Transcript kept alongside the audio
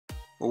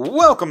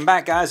Welcome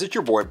back, guys. It's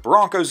your boy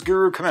Broncos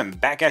Guru coming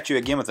back at you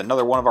again with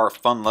another one of our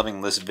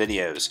fun-loving list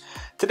videos.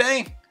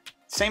 Today,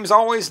 same as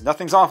always,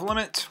 nothing's off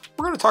limits.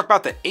 We're going to talk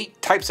about the 8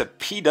 types of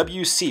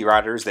PWC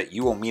riders that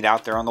you will meet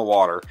out there on the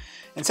water.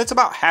 And since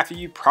about half of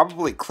you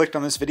probably clicked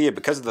on this video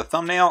because of the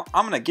thumbnail,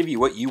 I'm going to give you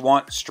what you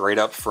want straight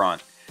up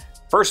front.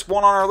 First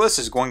one on our list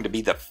is going to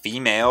be the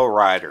female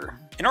rider.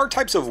 In our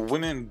types of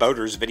women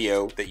boaters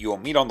video that you will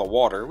meet on the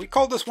water, we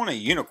call this one a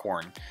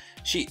unicorn.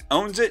 She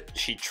owns it,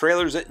 she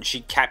trailers it, and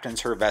she captains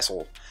her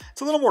vessel.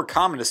 It's a little more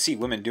common to see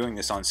women doing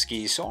this on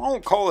skis, so I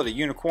won't call it a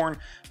unicorn,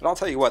 but I'll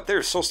tell you what,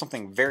 there's still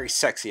something very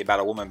sexy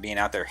about a woman being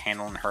out there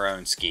handling her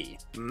own ski.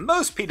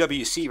 Most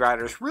PWC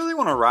riders really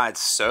want to ride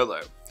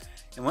solo,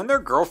 and when their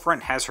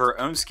girlfriend has her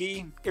own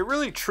ski, it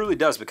really truly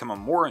does become a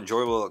more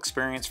enjoyable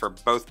experience for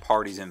both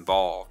parties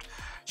involved.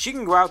 She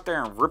can go out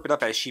there and rip it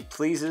up as she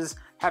pleases,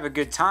 have a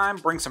good time,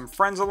 bring some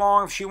friends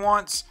along if she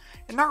wants,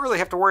 and not really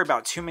have to worry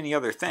about too many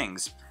other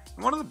things.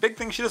 And one of the big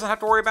things she doesn't have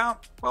to worry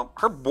about, well,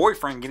 her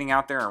boyfriend getting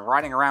out there and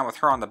riding around with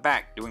her on the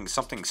back doing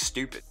something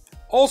stupid.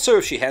 Also,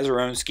 if she has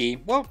her own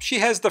ski, well, she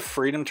has the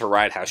freedom to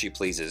ride how she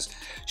pleases.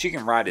 She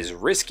can ride as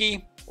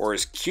risky or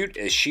as cute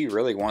as she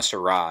really wants to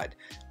ride.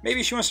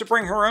 Maybe she wants to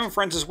bring her own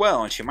friends as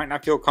well, and she might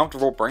not feel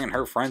comfortable bringing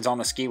her friends on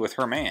a ski with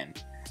her man.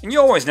 And you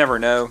always never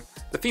know.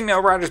 The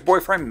female rider's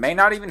boyfriend may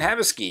not even have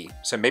a ski,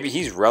 so maybe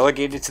he's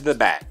relegated to the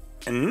back.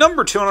 And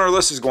number 2 on our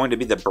list is going to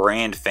be the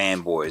brand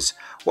fanboys.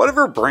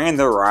 Whatever brand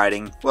they're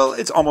riding, well,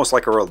 it's almost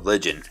like a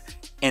religion.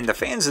 And the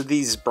fans of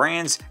these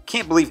brands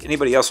can't believe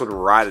anybody else would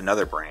ride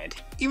another brand,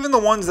 even the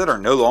ones that are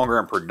no longer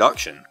in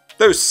production.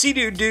 Those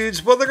Sea-Doo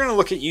dudes, well, they're going to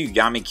look at you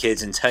Yami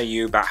kids and tell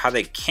you about how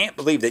they can't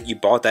believe that you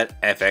bought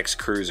that FX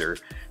Cruiser.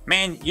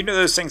 Man, you know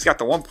those things got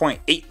the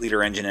 1.8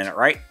 liter engine in it,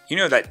 right? You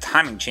know that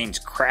timing chain's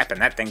crap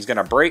and that thing's going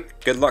to break?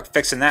 Good luck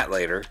fixing that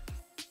later.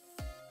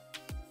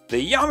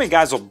 The Yami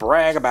guys will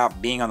brag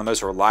about being on the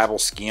most reliable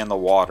ski on the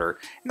water,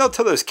 and they'll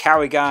tell those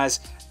Cowie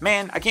guys,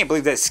 man, I can't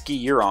believe that ski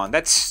you're on,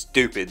 that's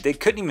stupid. They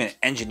couldn't even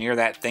engineer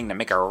that thing to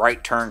make a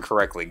right turn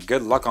correctly.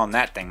 Good luck on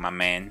that thing, my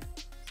man.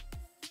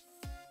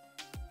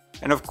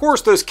 And of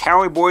course, those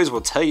Cowie boys will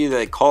tell you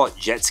they call it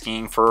jet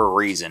skiing for a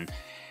reason,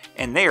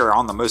 and they are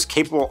on the most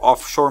capable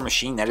offshore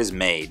machine that is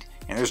made.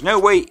 And there's no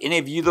way any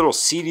of you little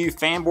Sea-Doo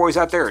fanboys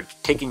out there are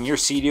taking your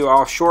Sea-Doo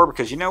offshore,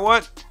 because you know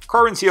what?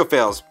 Carbon seal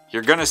fails.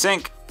 You're gonna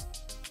sink.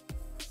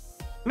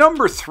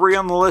 Number 3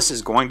 on the list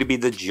is going to be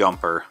the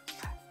jumper.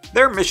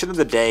 Their mission of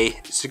the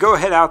day is to go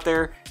ahead out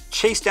there,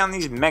 chase down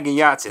these mega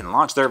yachts, and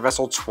launch their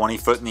vessel 20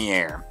 foot in the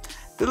air.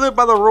 They live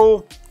by the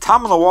rule,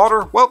 time on the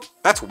water, well,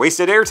 that's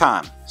wasted air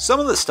time. Some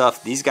of the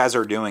stuff these guys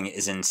are doing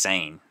is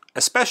insane.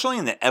 Especially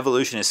in the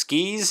evolution of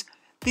skis,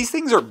 these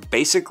things are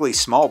basically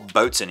small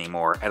boats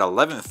anymore at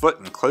 11 foot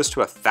and close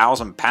to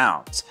 1,000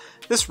 pounds.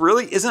 This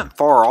really isn't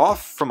far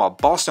off from a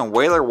Boston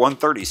Whaler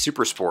 130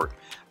 Super Sport.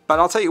 But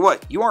I'll tell you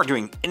what, you aren't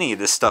doing any of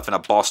this stuff in a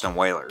Boston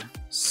Whaler.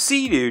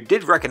 Sea-Doo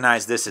did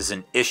recognize this as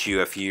an issue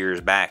a few years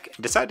back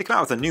and decided to come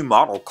out with a new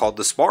model called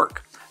the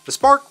Spark. The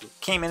Spark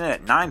came in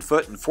at 9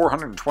 foot and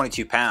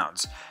 422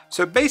 pounds.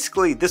 So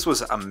basically this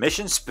was a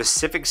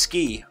mission-specific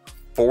ski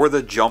for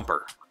the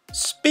jumper.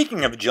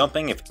 Speaking of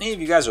jumping, if any of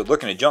you guys are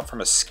looking to jump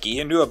from a ski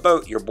into a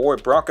boat, your boy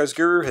Broncos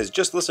Guru has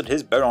just listed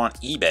his boat on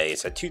eBay.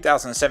 It's a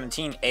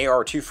 2017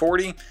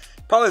 AR240.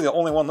 Probably the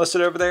only one listed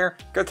over there.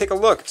 Go take a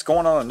look. It's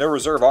going on a no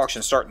reserve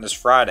auction starting this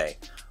Friday.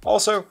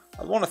 Also,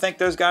 I want to thank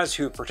those guys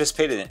who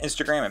participated in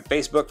Instagram and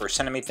Facebook for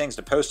sending me things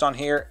to post on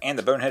here and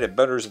the Boneheaded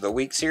Boaters of the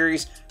Week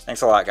series.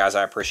 Thanks a lot, guys.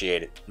 I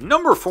appreciate it.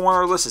 Number 4 on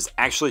our list is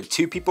actually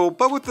 2 people,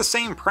 but with the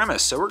same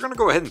premise. So we're going to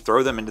go ahead and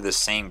throw them into the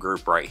same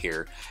group right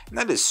here. And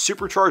that is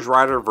Supercharged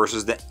Rider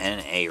versus the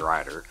NA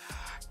Rider.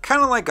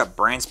 Kind of like a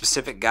brand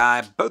specific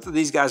guy, both of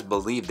these guys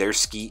believe their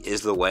ski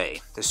is the way.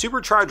 The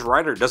Supercharged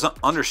Rider doesn't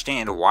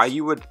understand why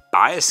you would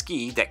buy a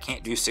ski that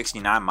can't do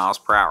 69 miles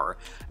per hour.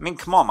 I mean,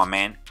 come on, my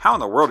man, how in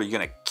the world are you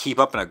going to keep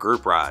up in a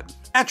group ride?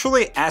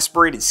 Naturally,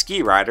 Aspirated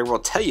Ski Rider will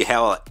tell you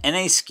how an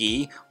NA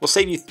ski will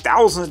save you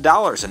thousands of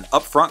dollars in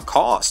upfront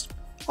cost.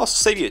 Also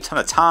save you a ton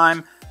of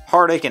time,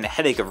 heartache, and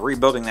headache of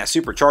rebuilding that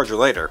supercharger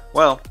later.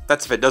 Well,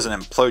 that's if it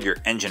doesn't implode your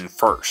engine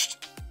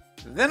first.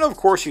 Then of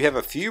course you have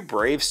a few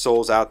brave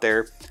souls out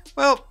there,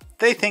 well,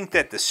 they think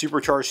that the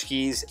supercharged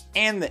skis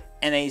and the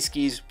NA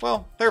skis,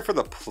 well, they're for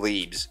the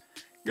plebes.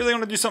 You really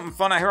want to do something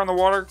fun out here on the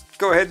water?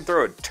 Go ahead and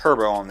throw a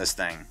turbo on this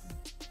thing.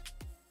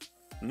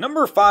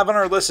 Number 5 on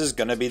our list is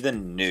going to be the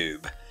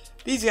noob.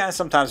 These guys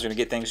sometimes are going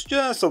to get things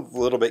just a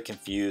little bit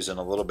confused and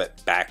a little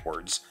bit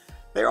backwards.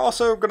 They're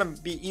also going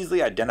to be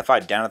easily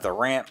identified down at the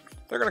ramp.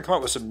 They're going to come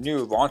up with some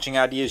new launching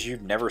ideas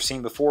you've never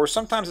seen before.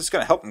 Sometimes it's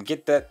going to help them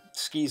get that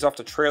skis off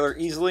the trailer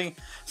easily.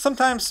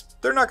 Sometimes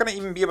they're not going to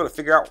even be able to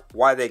figure out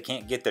why they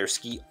can't get their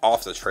ski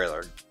off the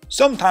trailer.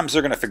 Sometimes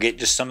they're going to forget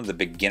just some of the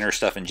beginner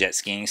stuff in jet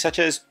skiing, such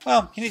as,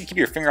 well, you need to keep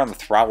your finger on the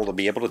throttle to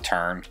be able to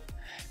turn.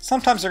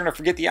 Sometimes they're going to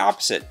forget the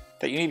opposite,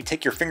 that you need to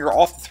take your finger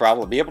off the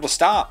throttle to be able to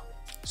stop.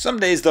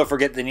 Some days they'll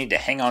forget they need to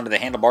hang on to the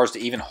handlebars to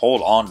even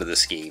hold on to the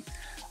ski.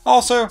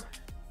 Also,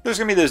 There's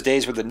going to be those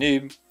days where the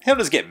noob, he'll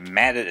just get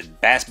mad at a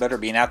bass boater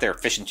being out there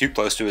fishing too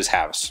close to his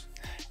house.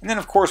 And then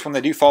of course when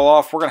they do fall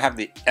off, we're going to have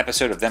the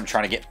episode of them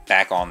trying to get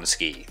back on the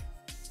ski.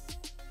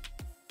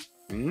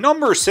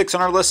 Number 6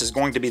 on our list is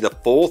going to be the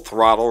full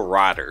throttle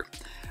rider.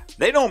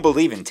 They don't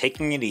believe in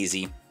taking it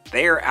easy.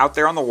 They are out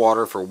there on the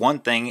water for one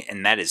thing,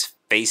 and that is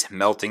face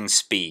melting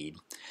speed.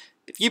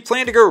 If you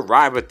plan to go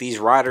ride with these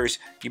riders,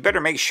 you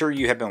better make sure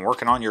you have been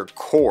working on your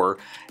core,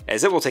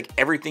 as it will take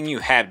everything you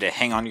have to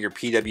hang on to your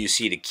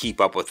PWC to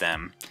keep up with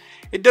them.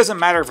 It doesn't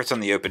matter if it's on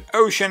the open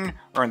ocean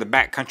or in the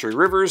backcountry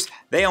rivers,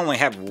 they only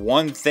have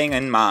one thing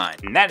in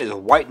mind, and that is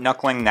white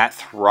knuckling that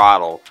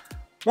throttle.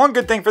 One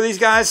good thing for these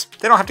guys,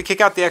 they don't have to kick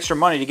out the extra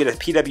money to get a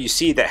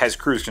PWC that has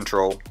cruise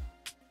control.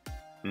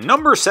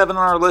 Number 7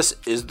 on our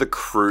list is the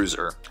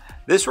Cruiser.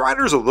 This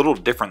rider is a little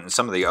different than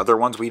some of the other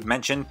ones we've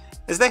mentioned,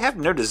 as they have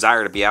no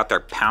desire to be out there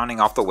pounding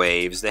off the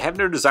waves, they have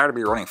no desire to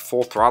be running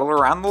full throttle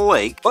around the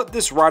lake, but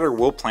this rider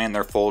will plan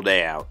their full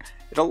day out.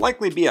 It'll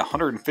likely be a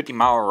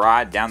 150-mile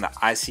ride down the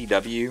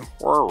ICW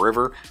or a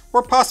river,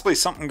 or possibly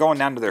something going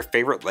down to their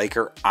favorite lake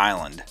or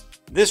island.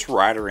 This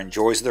rider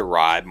enjoys the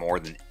ride more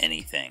than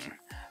anything.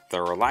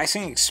 The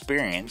relaxing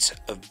experience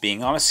of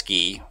being on a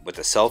ski with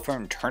a cell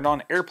phone turned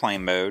on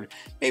airplane mode,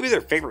 maybe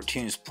their favorite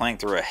tunes playing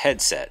through a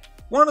headset.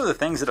 One of the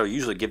things that'll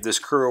usually give this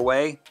crew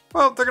away,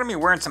 well, they're going to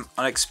be wearing some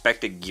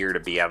unexpected gear to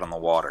be out on the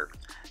water.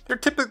 They're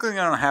typically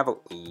going to have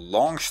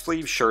long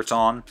sleeve shirts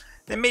on,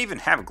 they may even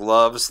have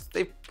gloves,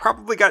 they've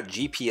probably got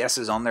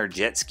GPSs on their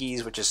jet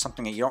skis, which is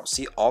something that you don't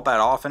see all that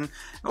often. And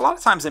a lot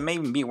of times they may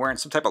even be wearing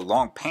some type of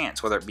long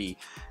pants, whether it be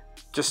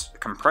just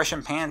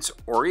compression pants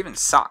or even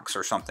socks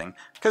or something,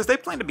 because they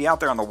plan to be out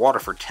there on the water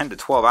for 10 to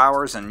 12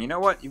 hours, and you know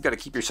what, you've got to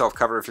keep yourself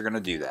covered if you're going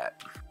to do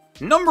that.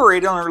 Number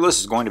 8 on our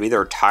list is going to be the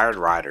retired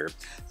rider.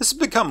 This has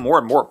become more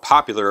and more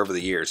popular over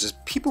the years. As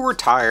people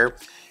retire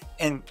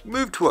and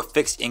move to a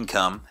fixed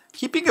income,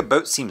 keeping a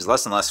boat seems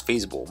less and less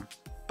feasible.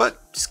 But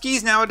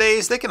skis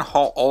nowadays, they can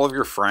haul all of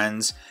your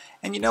friends,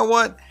 and you know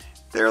what?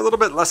 They're a little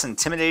bit less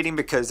intimidating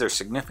because they're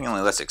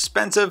significantly less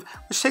expensive,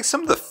 which takes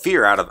some of the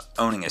fear out of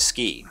owning a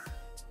ski.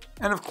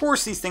 And of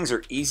course, these things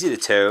are easy to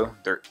tow,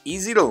 they're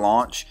easy to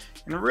launch,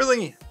 and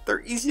really,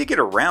 they're easy to get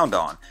around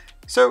on.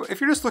 So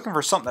if you're just looking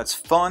for something that's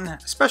fun,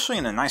 especially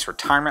in a nice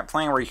retirement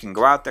plan where you can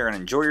go out there and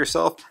enjoy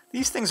yourself,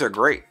 these things are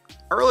great.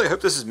 I really hope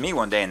this is me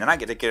one day and then I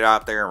get to get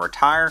out there and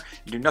retire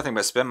and do nothing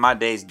but spend my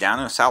days down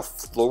in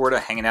South Florida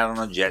hanging out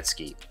on a jet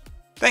ski.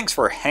 Thanks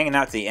for hanging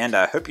out to the end.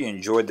 I hope you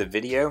enjoyed the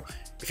video.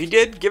 If you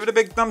did, give it a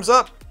big thumbs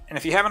up. And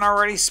if you haven't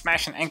already,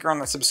 smash an anchor on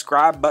the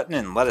subscribe button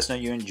and let us know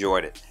you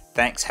enjoyed it.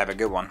 Thanks, have a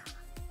good one.